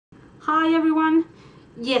Hi everyone.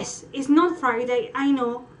 Yes, it's not Friday, I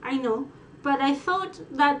know, but I thought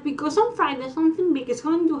that because on Friday something big is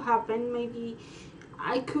going to happen, maybe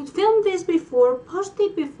I could film this before, post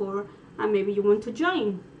it before, and maybe you want to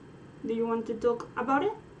join. Do you want to talk about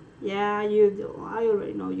it? Yeah, you do. I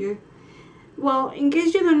already know you. Well, in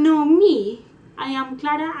case you don't know me, I am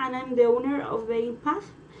Clara and I'm the owner of the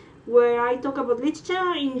Impath, where I talk about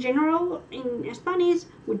literature in general in Spanish,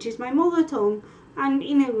 which is my mother tongue, and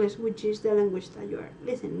in English, which is the language that you are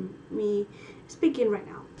listening me speaking right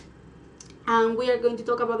now. And we are going to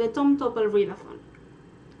talk about the Tome Topple Readathon.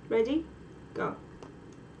 Ready? Go.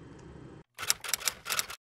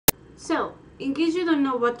 So, in case you don't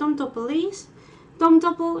know what Tome Topple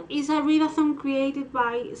is a readathon created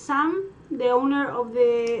by Sam, the owner of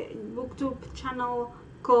the booktube channel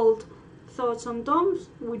called Thoughts on Tomes,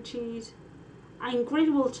 which is an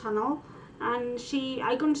incredible channel, and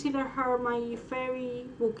I consider her my very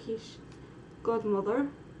bookish godmother,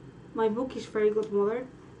 my bookish fairy godmother,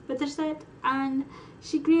 better said. And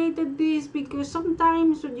she created this because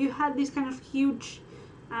sometimes when you had these kind of huge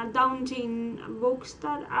daunting books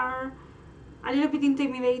that are a little bit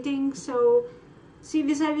intimidating, so she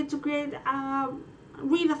decided to create a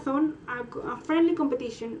readathon, a friendly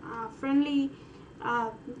competition, a friendly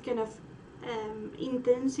kind of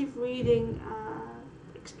intensive reading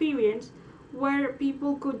experience where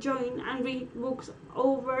people could join and read books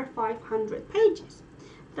over 500 pages.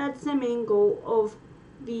 That's the main goal of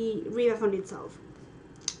the readathon itself.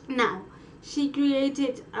 Now, she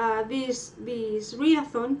created this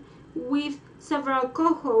readathon with several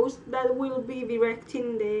co-hosts that will be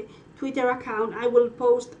directing the Twitter account. I will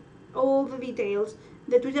post all the details.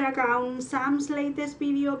 The Twitter account, Sam's latest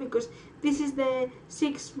video, because this is the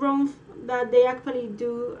 6th run that they actually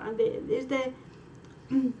do, and this is the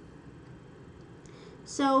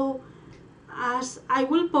so as I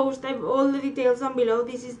will post all the details down below.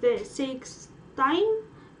 This is the 6th time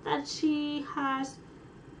that she has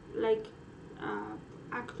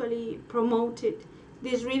actually promoted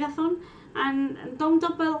this readathon, and Tome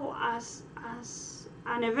Topple as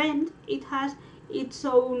an event, it has its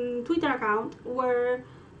own Twitter account where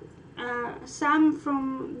Sam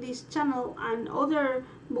from this channel and other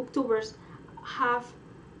booktubers have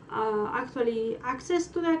actually access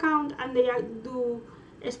to the account, and they do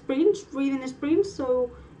sprints, reading sprints.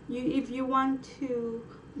 So if you want to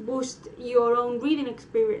boost your own reading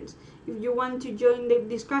experience, if you want to join the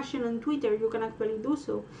discussion on Twitter, you can actually do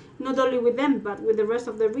so, not only with them but with the rest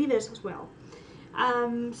of the readers as well.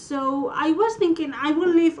 So I was thinking I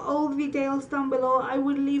will leave all the details down below. I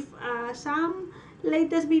will leave Sam's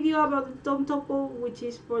latest video about the Tome Topple, which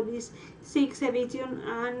is for this 6th edition,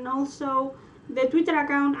 and also the Twitter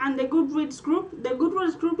account and the Goodreads group. The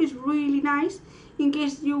Goodreads group is really nice in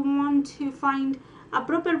case you want to find a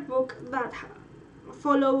proper book that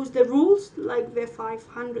follows the rules, like the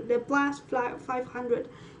 500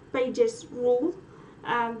 pages rule.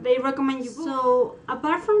 They recommend you. So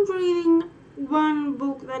apart from reading one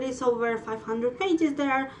book that is over 500 pages,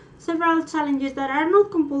 there are several challenges that are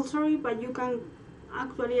not compulsory but you can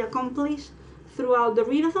actually accomplish throughout the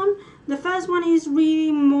readathon. The first one is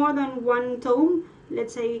reading more than one tome,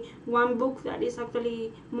 let's say one book that is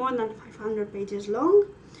actually more than 500 pages long.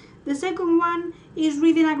 The second one is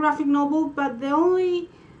reading a graphic novel, but the only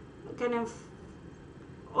kind of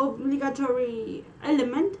obligatory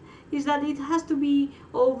element is that it has to be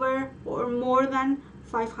over or more than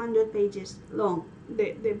 500 pages long,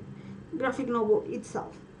 the graphic novel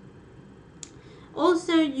itself.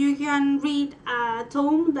 Also, you can read a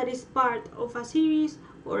tome that is part of a series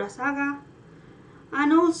or a saga,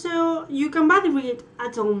 and also you can buddy read a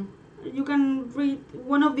tome. You can read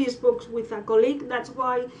one of these books with a colleague. That's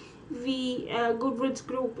why the Goodreads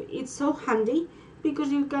group is so handy,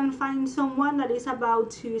 because you can find someone that is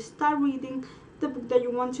about to start reading the book that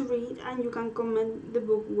you want to read, and you can comment the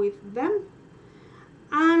book with them.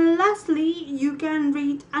 And lastly, you can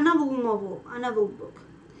read a novel, a novel book.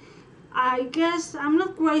 I guess, I'm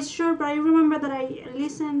not quite sure, but I remember that I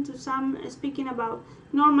listened to some speaking about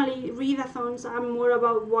normally readathons are more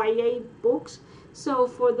about YA books. So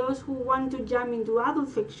for those who want to jump into adult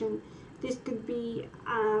fiction, this could be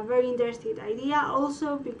a very interesting idea,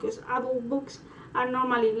 also because adult books are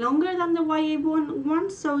normally longer than the YA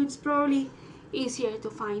ones, so it's probably easier to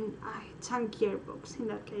find chunkier books in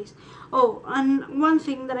that case. Oh, and one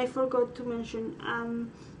thing that I forgot to mention,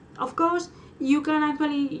 of course, you can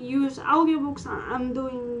actually use audiobooks. I'm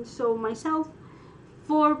doing so myself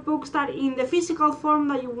for books that in the physical form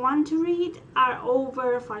that you want to read are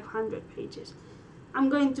over 500 pages. I'm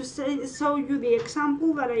going to show you the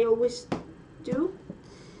example that I always do.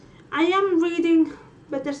 I am reading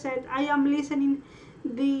better said, I am listening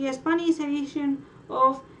the Spanish edition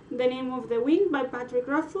of The Name of the Wind by Patrick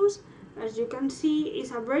Rothfuss. As you can see,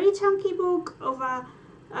 it's a very chunky book of a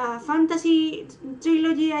fantasy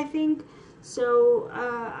trilogy, I think. So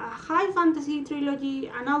a high fantasy trilogy,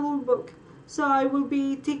 an adult book. So I will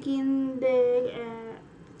be taking the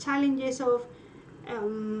challenges of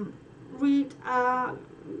read an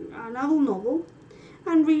adult novel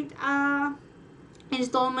and read a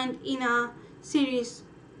installment in a series,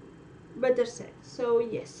 better said. So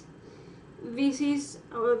yes, this is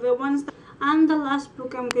the ones that, and the last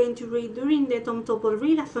book I'm going to read during the Tome Topple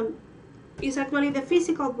Readathon is actually the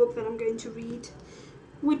physical book that I'm going to read,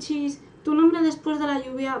 which is Tu nombre después de la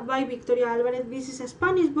lluvia by Victoria Álvarez. This is a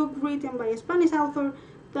Spanish book written by a Spanish author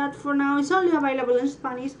that for now is only available in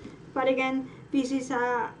Spanish, but again, this is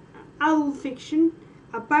a adult fiction,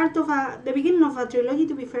 a part of the beginning of a trilogy,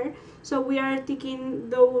 to be fair. So we are taking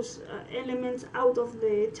those elements out of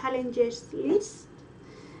the challenges list.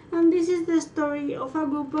 And this is the story of a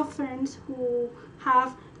group of friends who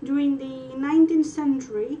have, during the 19th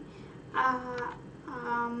century,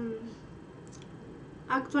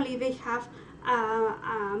 actually they have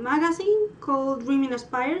a magazine called Dreaming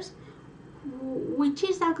Aspires, which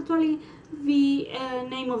is actually the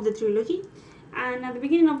name of the trilogy. And at the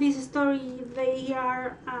beginning of this story, they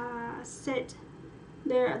are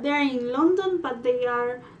they're in London, but they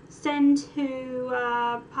are sent to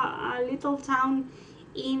a little town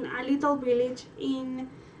in a little village in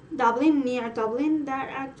Dublin, near Dublin, that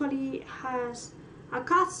actually has a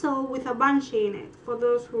castle with a banshee in it. For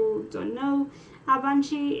those who don't know, a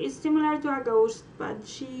banshee is similar to a ghost, but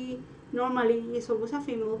she normally is always a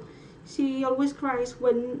female. She always cries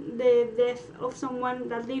when the death of someone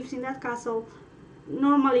that lives in that castle,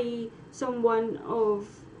 normally someone of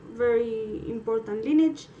very important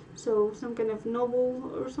lineage, so some kind of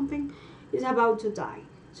noble or something, is about to die.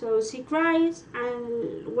 So she cries,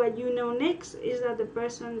 and what you know next is that the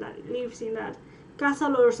person that lives in that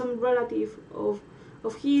castle or some relative of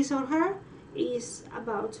his or her is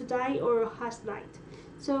about to die or has died.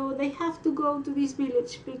 So they have to go to this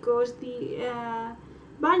village because the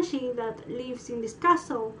banshee that lives in this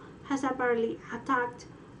castle has apparently attacked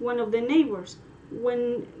one of the neighbors,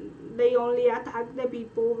 when they only attack the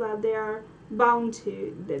people that they are bound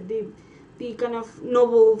to, the kind of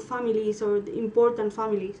noble families or the important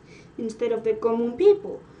families, instead of the common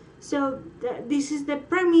people. So this is the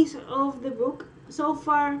premise of the book. So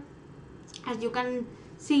far, as you can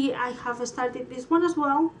see, I have started this one as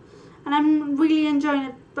well, and I'm really enjoying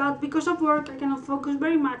it, but because of work I cannot focus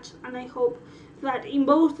very much, and I hope that in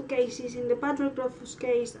both cases, in the Patrick Rothfuss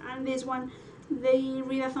case and this one, the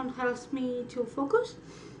readathon helps me to focus.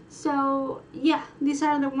 So yeah, these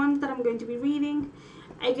are the ones that I'm going to be reading.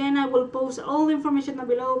 Again, I will post all the information down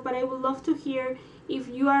below, but I would love to hear if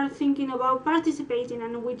you are thinking about participating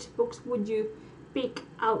and which books would you pick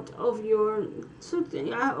out of your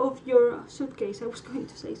suitcase. I was going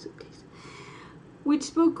to say suitcase.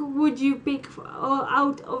 Which book would you pick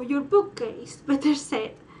out of your bookcase, better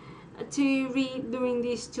said, to read during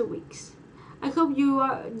these 2 weeks? I hope you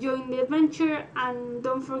join the adventure, and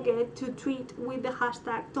don't forget to tweet with the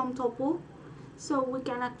hashtag TomeTopple so we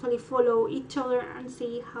can actually follow each other and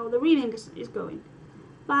see how the reading is going.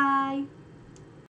 Bye!